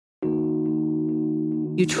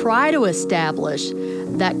You try to establish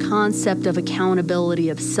that concept of accountability,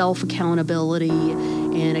 of self-accountability,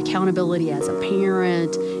 and accountability as a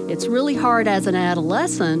parent. It's really hard as an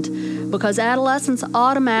adolescent because adolescents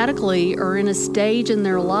automatically are in a stage in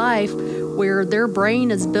their life where their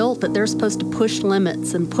brain is built that they're supposed to push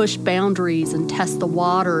limits and push boundaries and test the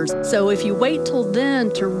waters. So if you wait till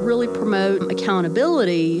then to really promote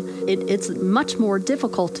accountability, it's much more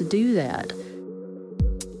difficult to do that.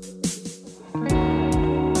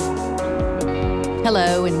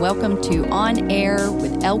 Hello and welcome to On Air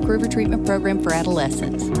with Elk River Treatment Program for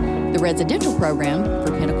Adolescents, the residential program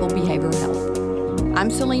for Pinnacle Behavioral Health. I'm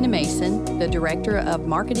Selena Mason, the Director of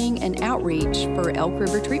Marketing and Outreach for Elk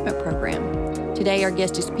River Treatment Program. Today our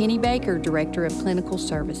guest is Penny Baker, Director of Clinical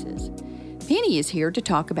Services. Penny is here to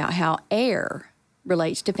talk about how AIR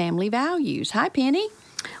relates to family values. Hi, Penny.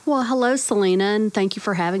 Well, hello, Selena, and thank you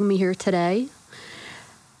for having me here today.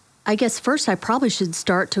 I guess first I probably should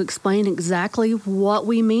start to explain exactly what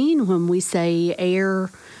we mean when we say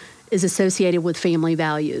AIR is associated with family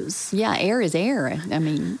values. Yeah, AIR is AIR.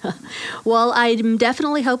 Well, I'm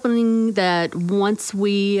definitely hoping that once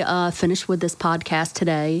we finish with this podcast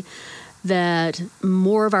today, that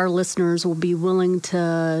more of our listeners will be willing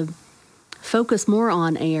to focus more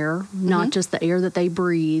on AIR, not just the air that they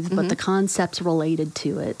breathe, but the concepts related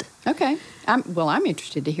to it. Okay. I'm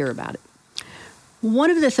interested to hear about it.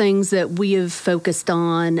 One of the things that we have focused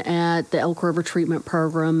on at the Elk River Treatment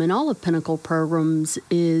Program and all of Pinnacle programs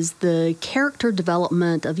is the character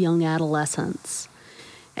development of young adolescents.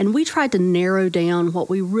 And we tried to narrow down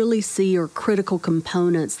what we really see are critical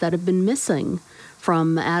components that have been missing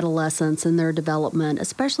from adolescents in their development,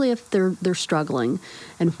 especially if they're struggling,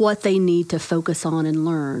 and what they need to focus on and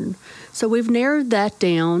learn. So we've narrowed that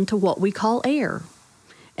down to what we call AIR.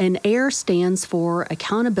 And AIR stands for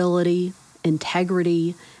accountability,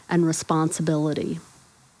 integrity, and responsibility.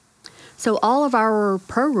 So all of our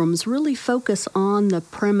programs really focus on the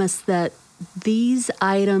premise that these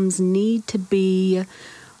items need to be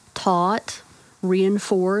taught,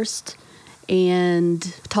 reinforced, and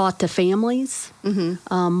taught to families,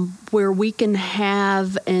 where we can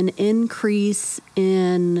have an increase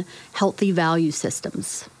in healthy value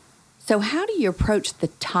systems. So how do you approach the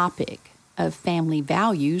topic of family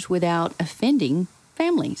values without offending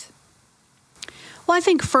families? Well, I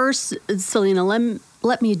think first, Selena,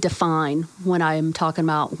 let me define when I'm talking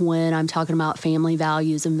about family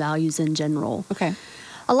values and values in general. Okay.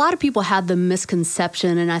 A lot of people have the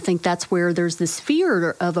misconception, and I think that's where there's this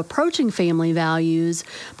fear of approaching family values,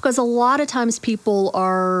 because a lot of times people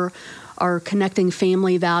are connecting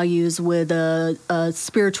family values with a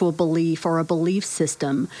spiritual belief or a belief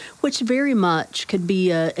system, which very much could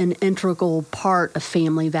be an integral part of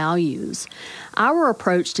family values. Our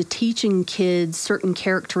approach to teaching kids certain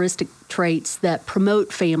characteristic traits that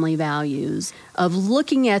promote family values, of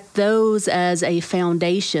looking at those as a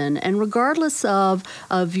foundation, and regardless of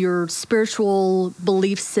your spiritual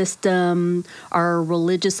belief system or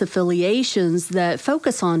religious affiliations that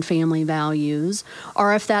focus on family values,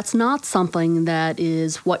 or if that's not something that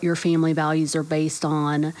is what your family values are based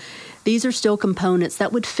on, these are still components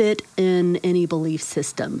that would fit in any belief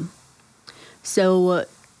system. So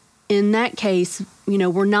in that case,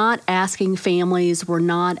 we're not asking families, we're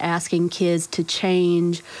not asking kids to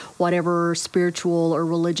change whatever spiritual or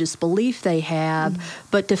religious belief they have,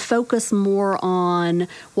 but to focus more on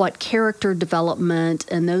what character development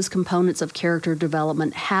and those components of character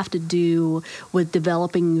development have to do with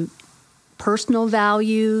developing personal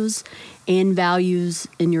values and values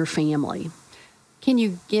in your family. Can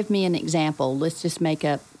you give me an example? Let's just make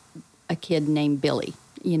up a kid named Billy.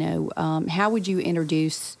 How would you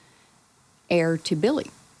introduce AIR to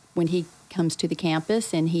Billy when he comes to the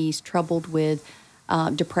campus and he's troubled with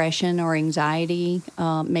depression or anxiety,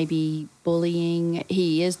 maybe bullying?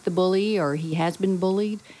 He is the bully or he has been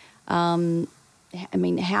bullied. How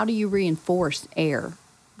do you reinforce AIR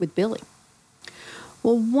with Billy?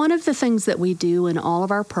 Well, one of the things that we do in all of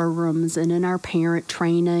our programs and in our parent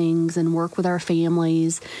trainings and work with our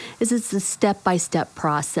families is it's a step-by-step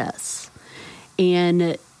process.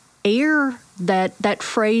 And AIR, that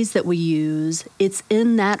phrase that we use, it's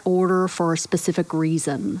in that order for a specific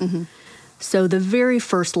reason. So the very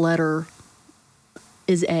first letter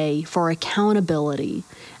is A, for accountability,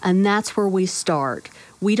 and that's where we start.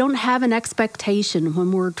 We don't have an expectation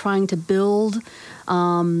when we're trying to build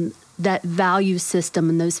that value system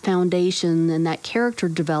and those foundation and that character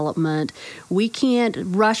development. We can't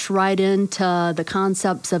rush right into the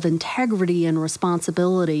concepts of integrity and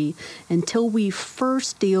responsibility until we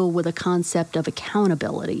first deal with a concept of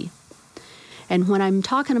accountability. And when I'm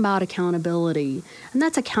talking about accountability, and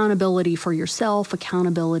that's accountability for yourself,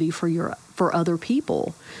 accountability for other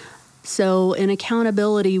people. So in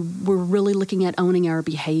accountability, we're really looking at owning our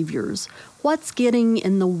behaviors. What's getting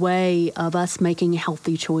in the way of us making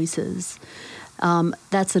healthy choices?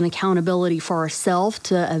 That's an accountability for ourselves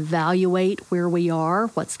to evaluate where we are,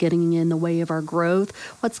 what's getting in the way of our growth,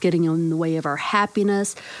 what's getting in the way of our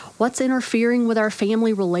happiness, what's interfering with our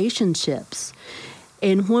family relationships.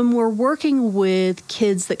 And when we're working with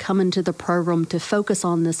kids that come into the program to focus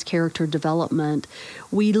on this character development,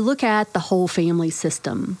 we look at the whole family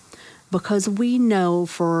system, because we know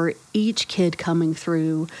for each kid coming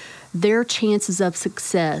through, their chances of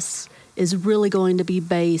success is really going to be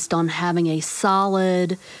based on having a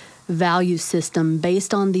solid value system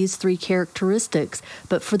based on these 3 characteristics.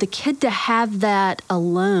 But for the kid to have that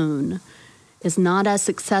alone is not as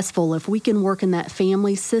successful if we can work in that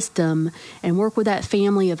family system and work with that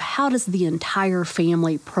family of how does the entire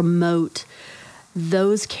family promote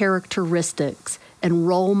those characteristics and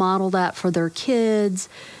role model that for their kids,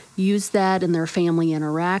 use that in their family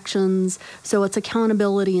interactions. So it's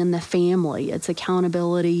accountability in the family. It's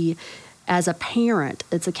accountability as a parent.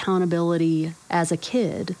 It's accountability as a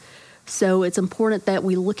kid. So it's important that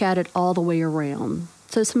we look at it all the way around.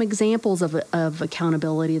 So some examples of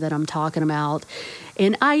accountability that I'm talking about.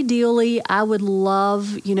 And ideally, I would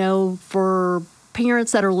love, for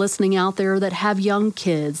parents that are listening out there that have young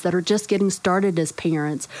kids that are just getting started as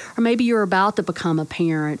parents, or maybe you're about to become a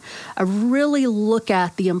parent, I really look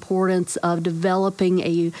at the importance of developing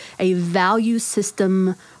a value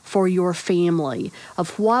system for your family,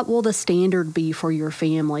 of what will the standard be for your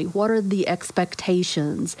family, what are the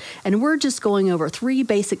expectations. And we're just going over 3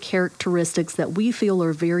 basic characteristics that we feel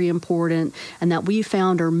are very important and that we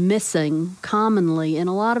found are missing commonly in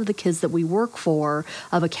a lot of the kids that we work for,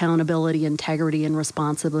 of accountability, integrity, and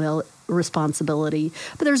responsibility.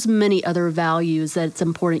 But there's many other values that it's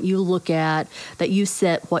important you look at, that you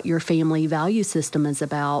set what your family value system is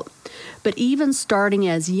about. But even starting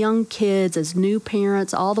as young kids, as new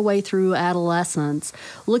parents, all the way through adolescence,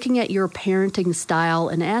 looking at your parenting style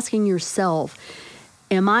and asking yourself,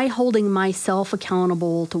 am I holding myself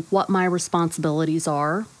accountable to what my responsibilities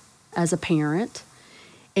are as a parent?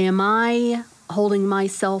 Am I holding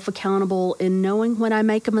myself accountable in knowing when I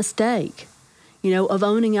make a mistake? Of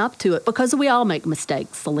owning up to it, because we all make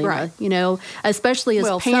mistakes, Selena, right. Especially as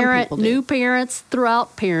new parents,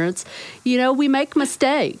 throughout parents, we make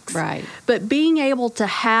mistakes. Right. But being able to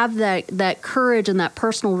have that courage and that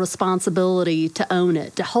personal responsibility to own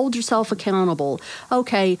it, to hold yourself accountable.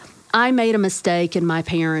 Okay, I made a mistake in my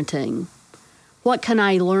parenting. What can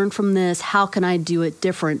I learn from this? How can I do it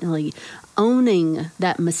differently? Owning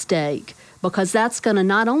that mistake. Because that's going to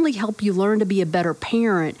not only help you learn to be a better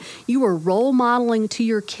parent, you are role modeling to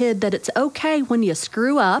your kid that it's okay when you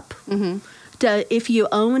screw up. Mm-hmm. If you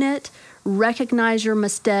own it, recognize your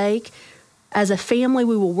mistake. As a family,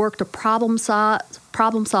 we will work to problem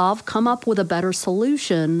solve, come up with a better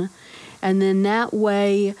solution, and then that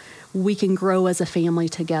way we can grow as a family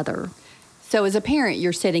together. So as a parent,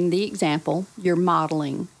 you're setting the example, you're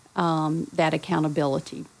modeling that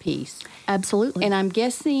accountability piece. Absolutely. And I'm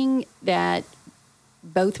guessing that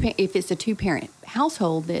if it's a 2-parent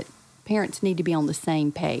household, that parents need to be on the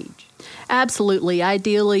same page. Absolutely.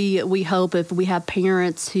 Ideally, we hope if we have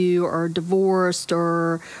parents who are divorced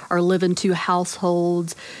or live in 2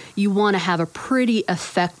 households, you want to have a pretty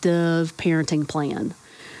effective parenting plan.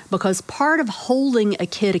 Because part of holding a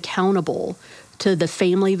kid accountable to the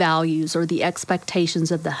family values or the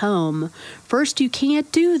expectations of the home, first, you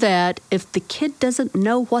can't do that if the kid doesn't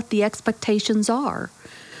know what the expectations are.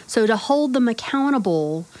 So to hold them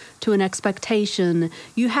accountable to an expectation,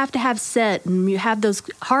 you have to have set and you have those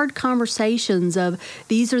hard conversations of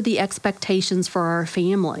these are the expectations for our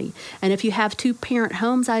family. And if you have 2-parent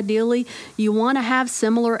homes, ideally, you want to have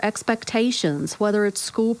similar expectations, whether it's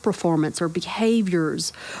school performance or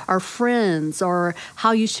behaviors or friends or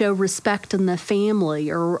how you show respect in the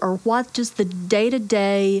family or what just the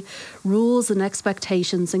day-to-day rules and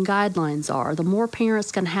expectations and guidelines are. The more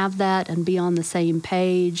parents can have that and be on the same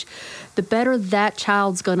page, the better that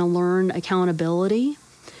child's going to learn accountability,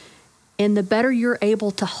 and the better you're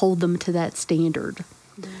able to hold them to that standard.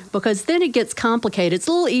 Because then it gets complicated. It's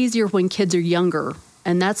a little easier when kids are younger,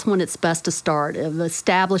 and that's when it's best to start, of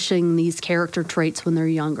establishing these character traits when they're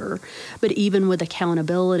younger. But even with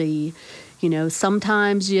accountability,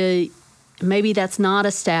 sometimes maybe that's not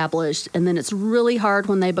established, and then it's really hard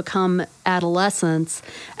when they become adolescents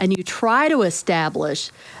and you try to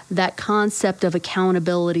establish that concept of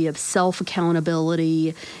accountability, of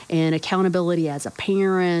self-accountability and accountability as a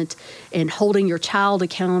parent and holding your child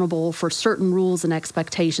accountable for certain rules and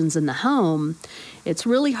expectations in the home. It's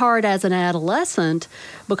really hard as an adolescent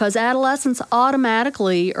because adolescents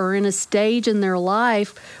automatically are in a stage in their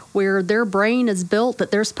life where their brain is built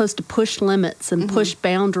that they're supposed to push limits and push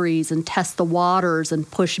boundaries and test the waters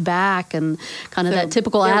and push back and kind of that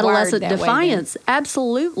typical adolescent defiance.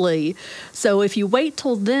 Absolutely. So if you wait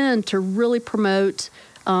till then to really promote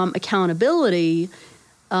accountability,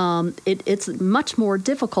 it's much more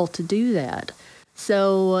difficult to do that.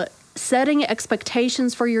 So setting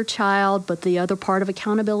expectations for your child, but the other part of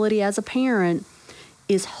accountability as a parent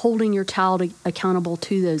is holding your child accountable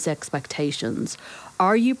to those expectations.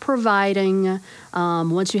 Are you providing,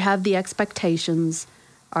 once you have the expectations,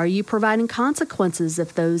 are you providing consequences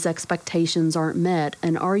if those expectations aren't met?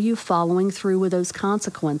 And are you following through with those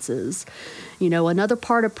consequences? You know, another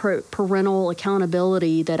part of parental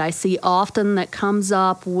accountability that I see often that comes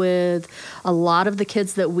up with a lot of the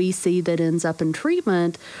kids that we see that ends up in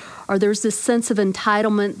treatment or there's this sense of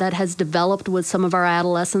entitlement that has developed with some of our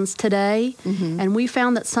adolescents today. And we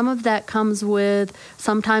found that some of that comes with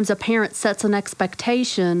sometimes a parent sets an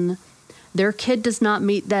expectation, their kid does not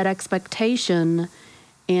meet that expectation,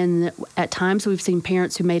 and at times we've seen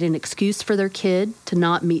parents who made an excuse for their kid to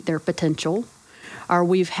not meet their potential, or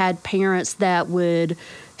we've had parents that would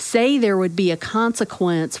say there would be a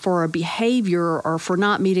consequence for a behavior or for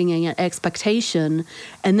not meeting an expectation,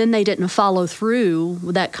 and then they didn't follow through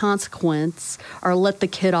with that consequence or let the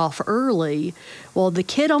kid off early. Well, the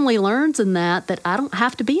kid only learns in that I don't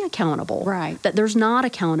have to be accountable. Right. That there's not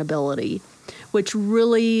accountability, which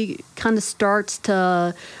really kind of starts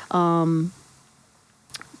to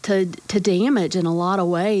damage in a lot of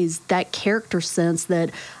ways that character sense that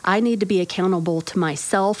I need to be accountable to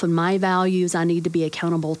myself and my values. I need to be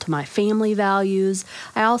accountable to my family values.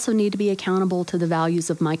 I also need to be accountable to the values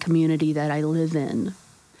of my community that I live in.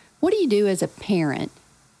 What do you do as a parent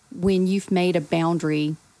when you've made a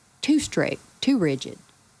boundary too strict, too rigid?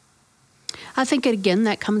 I think, again,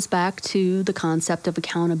 that comes back to the concept of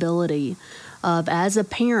accountability. As a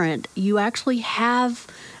parent, you actually have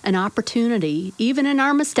an opportunity, even in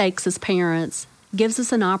our mistakes as parents, gives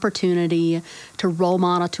us an opportunity to role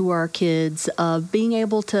model to our kids of being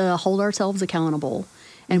able to hold ourselves accountable.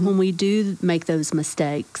 And when we do make those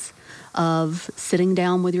mistakes, of sitting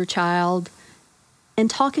down with your child and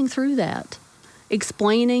talking through that,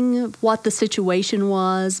 explaining what the situation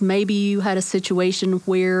was. Maybe you had a situation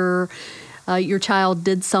where your child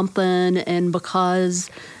did something, and because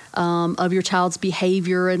of your child's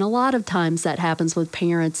behavior, and a lot of times that happens with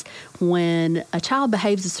parents when a child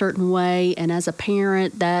behaves a certain way, and as a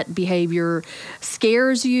parent that behavior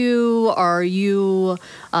scares you, or you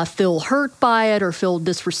feel hurt by it or feel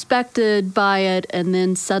disrespected by it, and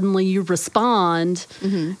then suddenly you respond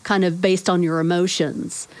kind of based on your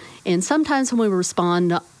emotions. And sometimes when we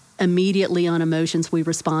respond immediately on emotions, we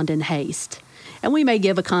respond in haste. And we may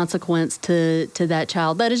give a consequence to that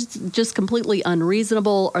child that is just completely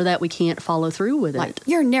unreasonable, or that we can't follow through with Like, it.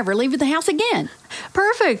 you're never leaving the house again.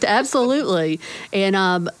 Perfect, absolutely. And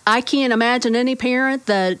I can't imagine any parent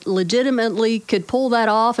that legitimately could pull that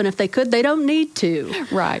off, and if they could, they don't need to.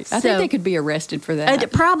 Right. I think they could be arrested for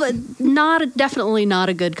that. Probably definitely not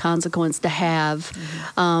a good consequence to have.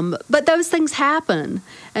 But those things happen.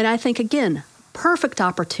 And I think, again, perfect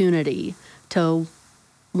opportunity to,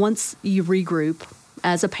 once you regroup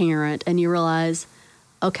as a parent and you realize,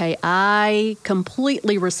 okay, I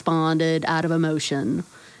completely responded out of emotion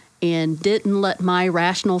and didn't let my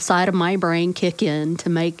rational side of my brain kick in to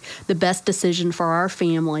make the best decision for our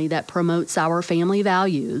family that promotes our family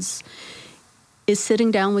values, is sitting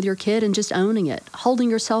down with your kid and just owning it, holding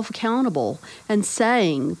yourself accountable and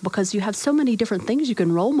saying, because you have so many different things you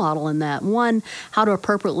can role model in that. One, how to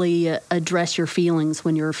appropriately address your feelings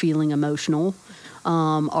when you're feeling emotional.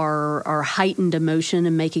 Or heightened emotion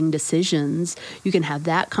and making decisions. You can have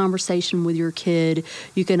that conversation with your kid.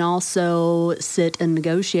 You can also sit and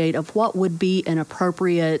negotiate of what would be an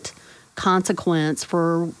appropriate consequence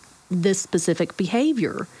for this specific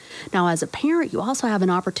behavior. Now, as a parent, you also have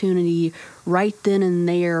an opportunity right then and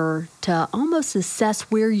there to almost assess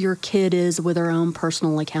where your kid is with their own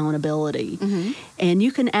personal accountability. And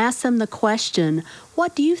you can ask them the question,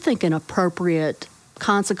 what do you think an appropriate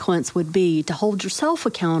consequence would be to hold yourself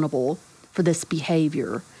accountable for this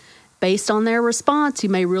behavior? Based on their response, you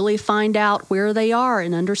may really find out where they are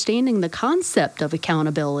in understanding the concept of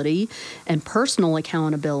accountability and personal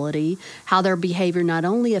accountability, how their behavior not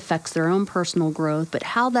only affects their own personal growth, but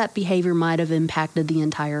how that behavior might have impacted the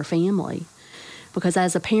entire family. Because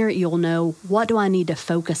as a parent, you'll know, what do I need to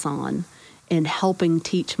focus on in helping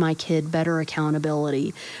teach my kid better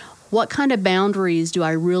accountability? What kind of boundaries do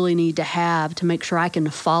I really need to have to make sure I can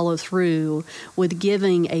follow through with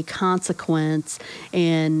giving a consequence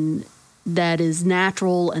and that is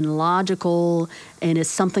natural and logical and is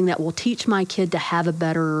something that will teach my kid to have a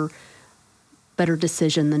better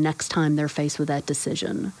decision the next time they're faced with that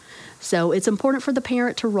decision. So it's important for the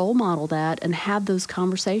parent to role model that and have those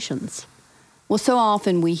conversations. Well, so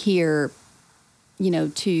often we hear,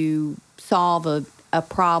 to solve a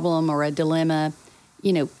problem or a dilemma,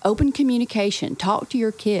 open communication, talk to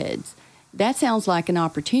your kids. That sounds like an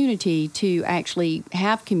opportunity to actually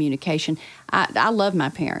have communication. I love my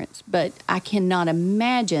parents, but I cannot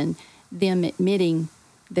imagine them admitting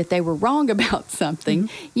that they were wrong about something.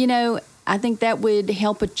 Mm-hmm. I think that would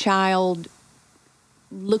help a child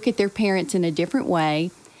look at their parents in a different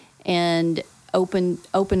way and open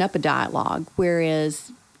up a dialogue. Whereas,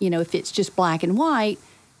 if it's just black and white,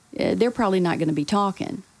 they're probably not going to be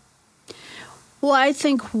talking. Well, I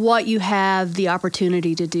think what you have the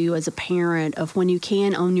opportunity to do as a parent of when you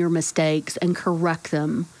can own your mistakes and correct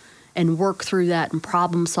them and work through that and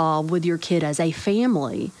problem solve with your kid as a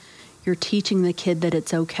family, you're teaching the kid that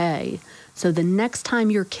it's okay. So the next time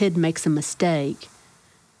your kid makes a mistake,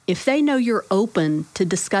 if they know you're open to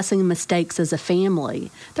discussing mistakes as a family,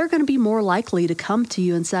 they're going to be more likely to come to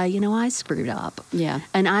you and say, I screwed up. Yeah.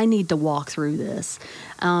 And I need to walk through this.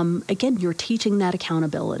 Again, you're teaching that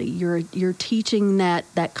accountability. You're teaching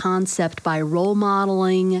that concept by role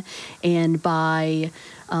modeling and by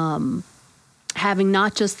having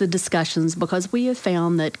not just the discussions, because we have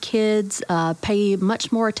found that kids pay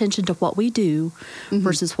much more attention to what we do mm-hmm.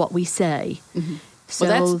 versus what we say. Mm-hmm. So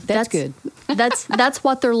well, that's good. that's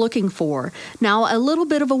what they're looking for. Now, a little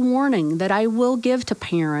bit of a warning that I will give to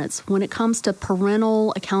parents when it comes to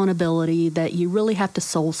parental accountability that you really have to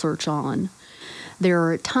soul search on. There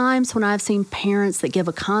are times when I've seen parents that give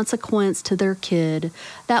a consequence to their kid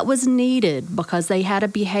that was needed because they had a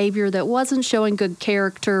behavior that wasn't showing good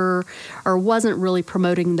character or wasn't really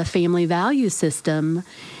promoting the family value system.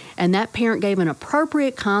 And that parent gave an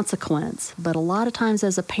appropriate consequence. But a lot of times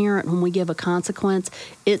as a parent, when we give a consequence,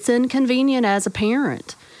 it's inconvenient as a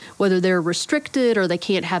parent. Whether they're restricted or they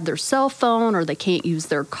can't have their cell phone or they can't use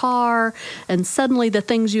their car. And suddenly the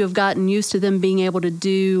things you have gotten used to them being able to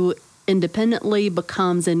do independently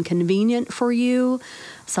becomes inconvenient for you.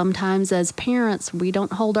 Sometimes as parents, we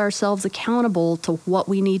don't hold ourselves accountable to what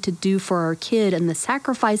we need to do for our kid and the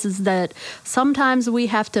sacrifices that sometimes we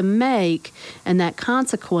have to make and that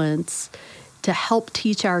consequence to help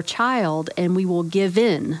teach our child, and we will give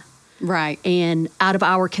in. Right. And out of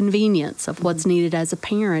our convenience of what's needed as a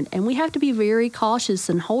parent. And we have to be very cautious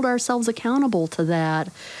and hold ourselves accountable to that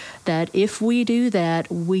if we do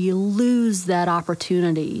that, we lose that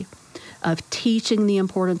opportunity of teaching the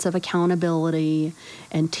importance of accountability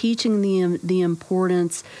and teaching the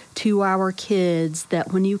importance to our kids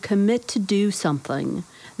that when you commit to do something,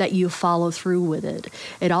 that you follow through with it.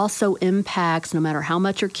 It also impacts, no matter how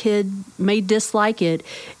much your kid may dislike it,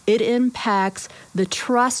 it impacts the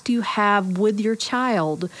trust you have with your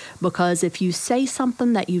child, because if you say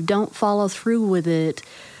something that you don't follow through with it,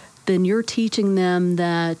 then you're teaching them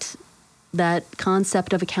that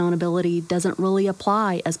concept of accountability doesn't really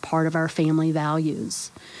apply as part of our family values.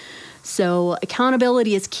 So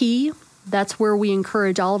accountability is key. That's where we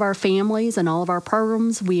encourage all of our families and all of our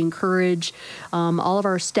programs. We encourage all of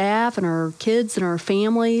our staff and our kids and our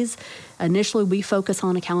families. Initially, we focus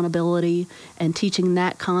on accountability and teaching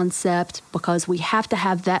that concept because we have to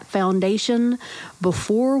have that foundation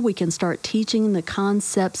before we can start teaching the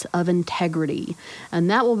concepts of integrity. And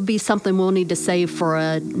that will be something we'll need to save for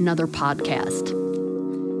another podcast.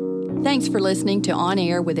 Thanks for listening to On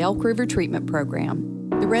Air with Elk River Treatment Program,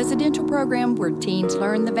 the residential program where teens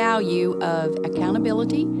learn the value of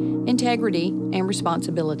accountability, integrity, and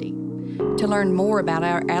responsibility. To learn more about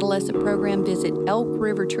our adolescent program, visit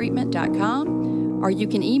elkrivertreatment.com, or you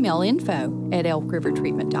can email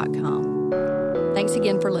info@elkrivertreatment.com. Thanks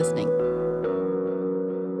again for listening.